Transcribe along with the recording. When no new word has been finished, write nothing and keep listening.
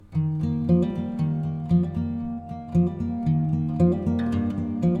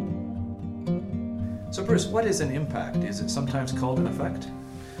Bruce, what is an impact? Is it sometimes called an effect?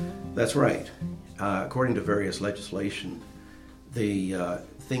 That's right. According to various legislation, the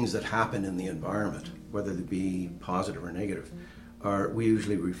things that happen in the environment, whether they be positive or negative, we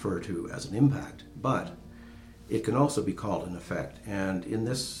usually refer to as an impact. But it can also be called an effect. And in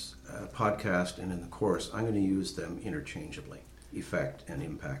this podcast and in the course, I'm going to use them interchangeably, effect and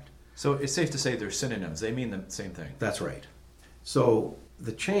impact. So it's safe to say they're synonyms. They mean the same thing. That's right. So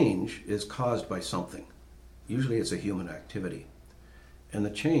the change is caused by something. Usually it's a human activity. And the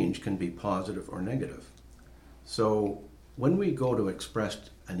change can be positive or negative. So when we go to express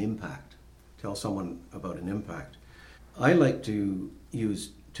an impact, tell someone about an impact, I like to use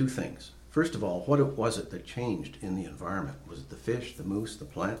two things. First of all, what was it that changed in the environment? Was it the fish, the moose, the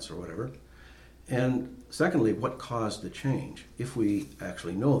plants, or whatever? And secondly, what caused the change, if we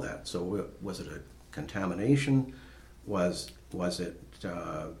actually know that? So was it a contamination? Was it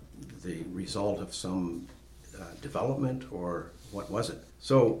the result of some development, or what was it?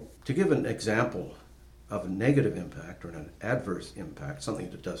 So to give an example of a negative impact or an adverse impact, something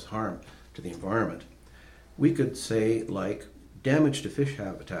that does harm to the environment, we could say like damage to fish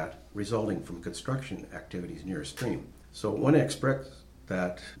habitat resulting from construction activities near a stream. So when I expressed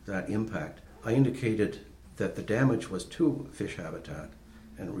that impact, I indicated that the damage was to fish habitat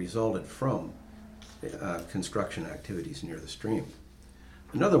and resulted from construction activities near the stream.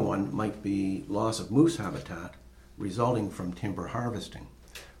 Another one might be loss of moose habitat resulting from timber harvesting,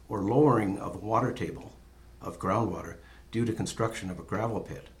 or lowering of water table of groundwater due to construction of a gravel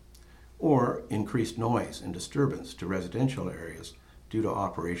pit, or increased noise and disturbance to residential areas due to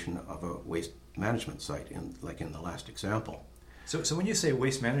operation of a waste management site, like in the last example. So when you say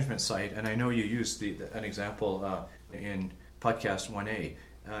waste management site, and I know you used an example in podcast 1A,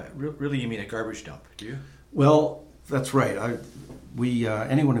 really you mean a garbage dump, do you? Well, that's right.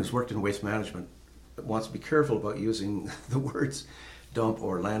 Anyone who's worked in waste management wants to be careful about using the words dump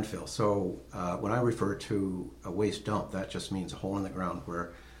or landfill. So when I refer to a waste dump, that just means a hole in the ground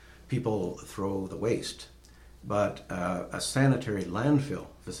where people throw the waste. But a sanitary landfill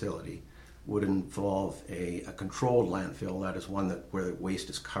facility would involve a controlled landfill. That is one where the waste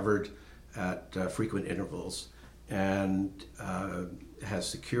is covered at frequent intervals and has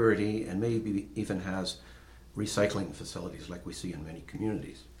security and maybe even has recycling facilities like we see in many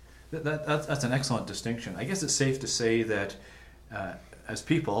communities. That's an excellent distinction. I guess it's safe to say that as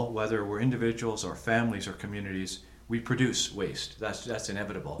people, whether we're individuals or families or communities, we produce waste. That's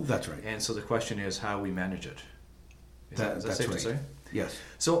inevitable. That's right. And so the question is how we manage it. Is that safe right. to say? Yes.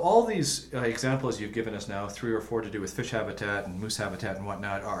 So all these examples you've given us now, 3 or 4 to do with fish habitat and moose habitat and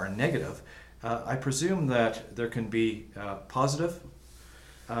whatnot, are negative. I presume that there can be positive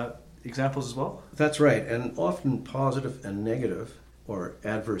examples as well? That's right. And often positive and negative, or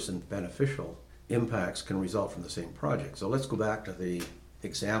adverse and beneficial, impacts can result from the same project. So let's go back to the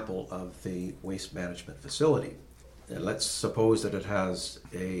example of the waste management facility. Let's suppose that it has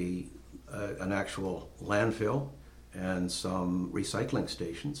an actual landfill and some recycling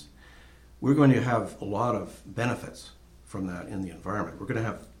stations. We're going to have a lot of benefits from that in the environment. We're going to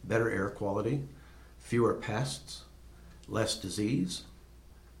have better air quality, fewer pests, less disease,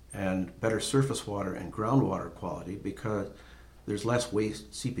 and better surface water and groundwater quality because there's less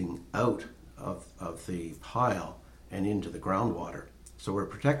waste seeping out of the pile and into the groundwater. So we're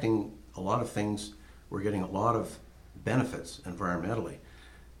protecting a lot of things. We're getting a lot of benefits environmentally.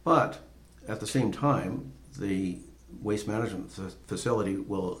 But at the same time, the waste management facility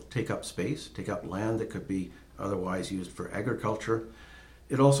will take up space, take up land that could be otherwise used for agriculture.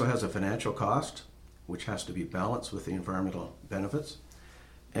 It also has a financial cost, which has to be balanced with the environmental benefits.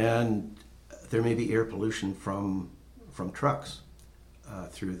 And there may be air pollution from trucks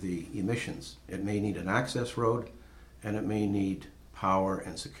through the emissions. It may need an access road, and it may need power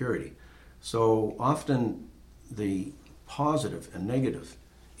and security. So often the positive and negative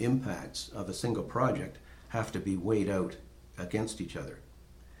impacts of a single project have to be weighed out against each other.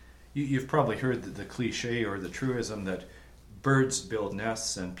 You've probably heard the cliche or the truism that birds build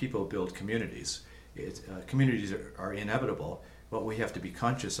nests and people build communities. Communities are inevitable. What we have to be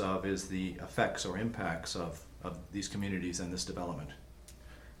conscious of is the effects or impacts of these communities and this development.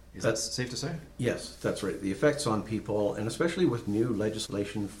 Is that safe to say? Yes, that's right. The effects on people, and especially with new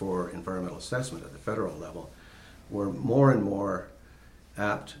legislation for environmental assessment at the federal level, we're more and more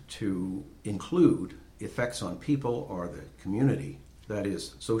apt to include effects on people or the community, that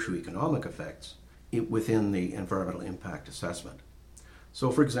is, socioeconomic effects, within the environmental impact assessment. So,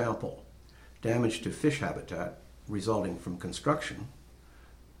 for example, damage to fish habitat resulting from construction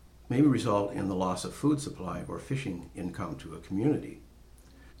may result in the loss of food supply or fishing income to a community.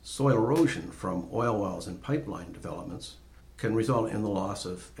 Soil erosion from oil wells and pipeline developments can result in the loss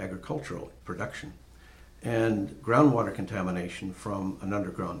of agricultural production. And groundwater contamination from an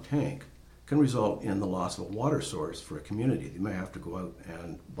underground tank can result in the loss of a water source for a community. They may have to go out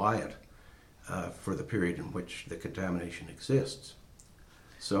and buy it for the period in which the contamination exists.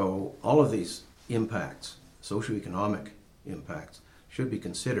 So all of these impacts, socioeconomic impacts, should be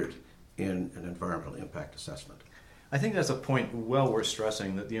considered in an environmental impact assessment. I think that's a point well worth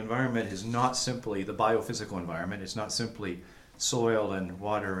stressing, that the environment is not simply the biophysical environment. It's not simply soil and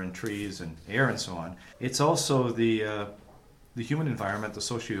water and trees and air and so on. It's also the human environment, the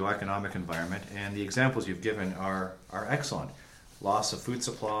socioeconomic environment, and the examples you've given are excellent. Loss of food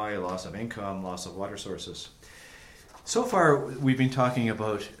supply, loss of income, loss of water sources. So far, we've been talking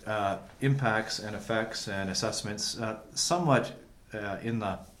about impacts and effects and assessments somewhat in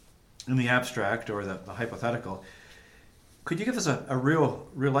the abstract or the hypothetical. Could you give us a real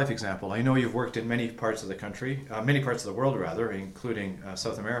life example? I know you've worked in many parts of the country, many parts of the world rather, including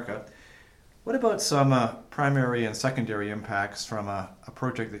South America. What about some primary and secondary impacts from a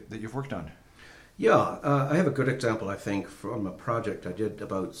project that you've worked on? Yeah, I have a good example, I think, from a project I did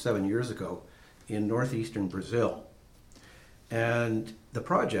about 7 years ago in northeastern Brazil. And the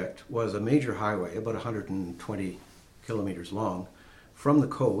project was a major highway, about 120 kilometers long, from the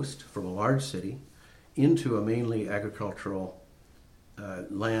coast, from a large city, into a mainly agricultural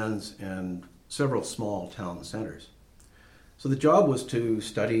lands and several small town centers. So the job was to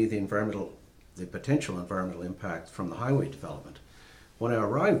study the potential environmental impact from the highway development. When I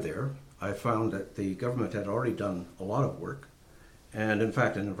arrived there, I found that the government had already done a lot of work, and in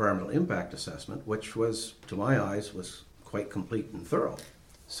fact an environmental impact assessment, which was, to my eyes, was quite complete and thorough.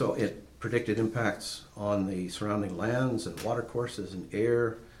 So it predicted impacts on the surrounding lands and watercourses and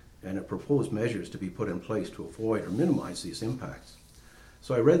air, and it proposed measures to be put in place to avoid or minimize these impacts.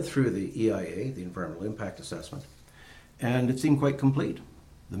 So I read through the EIA, the Environmental Impact Assessment, and it seemed quite complete.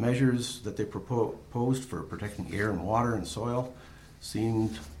 The measures that they proposed for protecting air and water and soil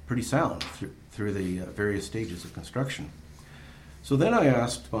seemed pretty sound through the various stages of construction. So then I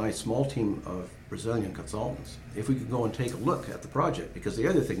asked my small team of Brazilian consultants if we could go and take a look at the project, because the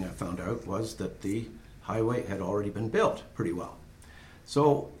other thing I found out was that the highway had already been built pretty well.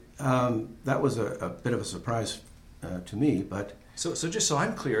 So that was a bit of a surprise to me, but... So just so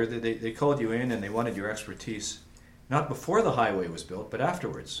I'm clear, they called you in and they wanted your expertise not before the highway was built, but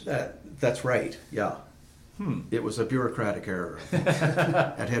afterwards. That's right, yeah. It was a bureaucratic error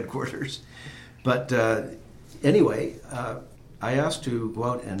at headquarters. But anyway, I asked to go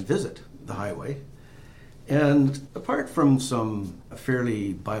out and visit the highway. And apart from some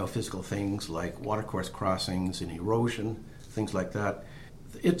fairly biophysical things like watercourse crossings and erosion, things like that,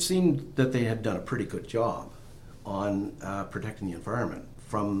 it seemed that they had done a pretty good job on protecting the environment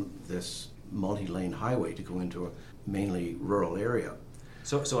from this multi-lane highway to go into a mainly rural area.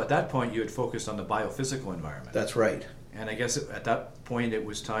 So at that point you had focused on the biophysical environment. That's right. And I guess at that point it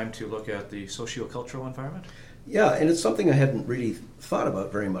was time to look at the socio-cultural environment? Yeah, and it's something I hadn't really thought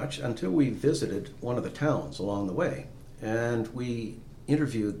about very much until we visited one of the towns along the way. And we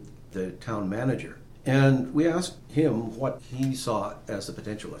interviewed the town manager. And we asked him what he saw as the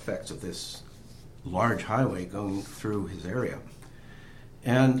potential effects of this large highway going through his area.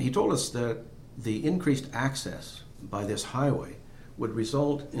 And he told us that the increased access by this highway would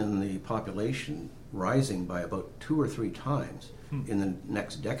result in the population rising by about 2 or 3 times in the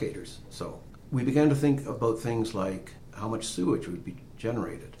next decade or so. We began to think about things like how much sewage would be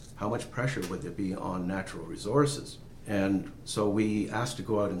generated, how much pressure would there be on natural resources. And so we asked to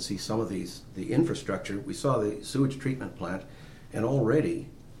go out and see some of the infrastructure. We saw the sewage treatment plant, and already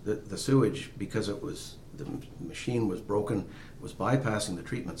the sewage, because the machine was broken, was bypassing the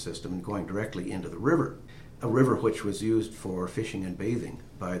treatment system and going directly into the river, a river which was used for fishing and bathing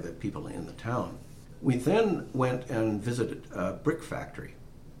by the people in the town. We then went and visited a brick factory.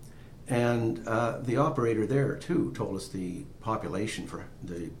 And the operator there, too, told us the population for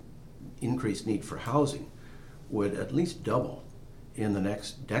the increased need for housing would at least double in the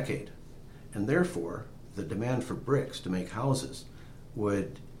next decade. And therefore, the demand for bricks to make houses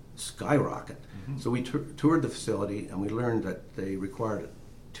would skyrocket. Mm-hmm. So we toured the facility, and we learned that they required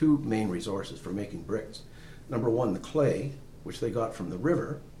 2 main resources for making bricks. Number 1, the clay, which they got from the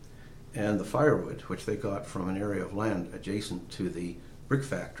river, and the firewood, which they got from an area of land adjacent to the brick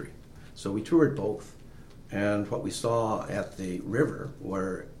factory. So we toured both, and what we saw at the river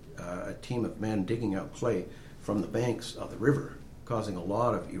were a team of men digging out clay from the banks of the river, causing a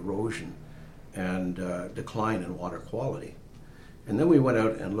lot of erosion and decline in water quality. And then we went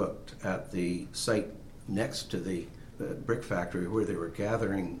out and looked at the site next to the brick factory where they were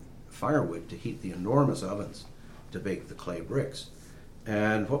gathering firewood to heat the enormous ovens to bake the clay bricks.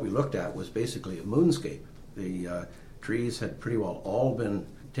 And what we looked at was basically a moonscape. The trees had pretty well all been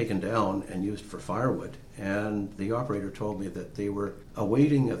taken down and used for firewood, and the operator told me that they were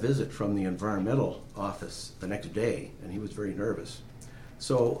awaiting a visit from the environmental office the next day, and he was very nervous.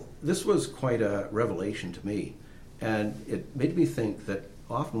 So this was quite a revelation to me, and it made me think that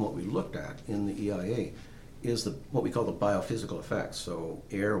often what we looked at in the EIA is what we call the biophysical effects, so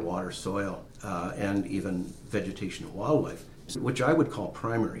air, water, soil, and even vegetation and wildlife, which I would call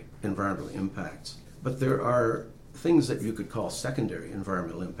primary environmental impacts. But there are things that you could call secondary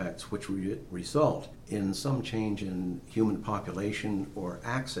environmental impacts, which result in some change in human population or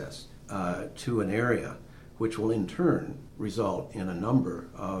access to an area, which will in turn result in a number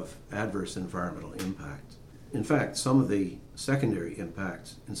of adverse environmental impacts. In fact, some of the secondary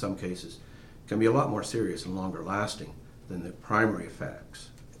impacts, in some cases, can be a lot more serious and longer lasting than the primary effects,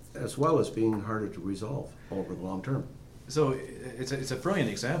 as well as being harder to resolve over the long term. So it's a brilliant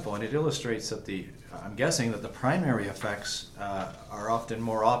example, and it illustrates that I'm guessing that the primary effects are often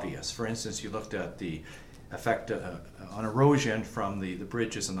more obvious. For instance, you looked at the effect on erosion from the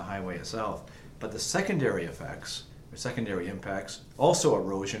bridges and the highway itself, but the secondary effects, or secondary impacts, also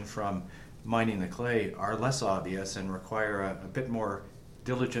erosion from mining the clay, are less obvious and require a bit more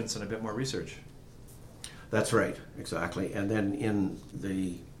diligence and a bit more research. That's right, exactly. And then in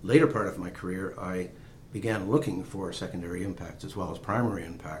the later part of my career, I began looking for secondary impacts as well as primary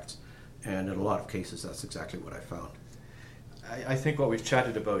impacts, and in a lot of cases that's exactly what I found. I think what we've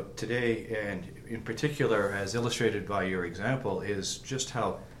chatted about today, and in particular as illustrated by your example, is just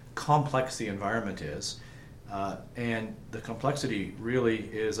how complex the environment is, and the complexity really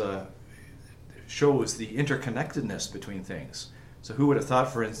shows the interconnectedness between things. So who would have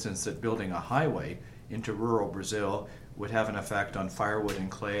thought, for instance, that building a highway into rural Brazil would have an effect on firewood and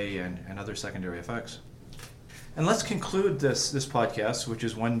clay and other secondary effects? And let's conclude this podcast, which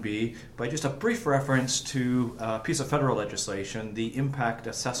is 1B, by just a brief reference to a piece of federal legislation, the Impact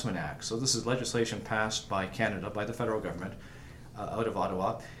Assessment Act. So this is legislation passed by Canada, by the federal government, out of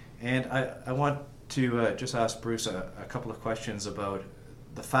Ottawa. And I want to just ask Bruce a couple of questions about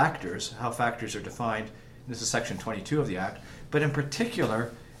the factors, how factors are defined. This is Section 22 of the Act, but in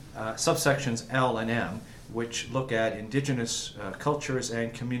particular, subsections L and M, which look at Indigenous cultures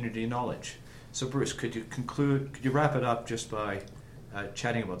and community knowledge. So Bruce, could you wrap it up just by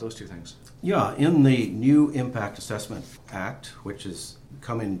chatting about those two things? Yeah, in the new Impact Assessment Act, which has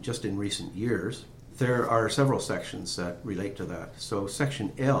come in just in recent years, there are several sections that relate to that. So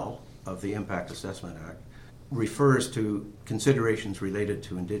Section L of the Impact Assessment Act refers to considerations related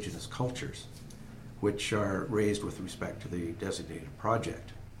to Indigenous cultures, which are raised with respect to the designated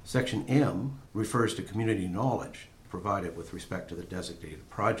project. Section M refers to community knowledge provided with respect to the designated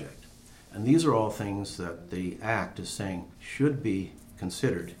project. And these are all things that the Act is saying should be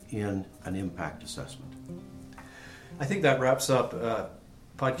considered in an impact assessment. I think that wraps up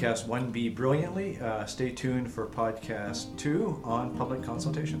podcast 1B brilliantly. Stay tuned for podcast 2 on public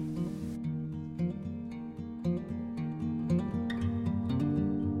consultation.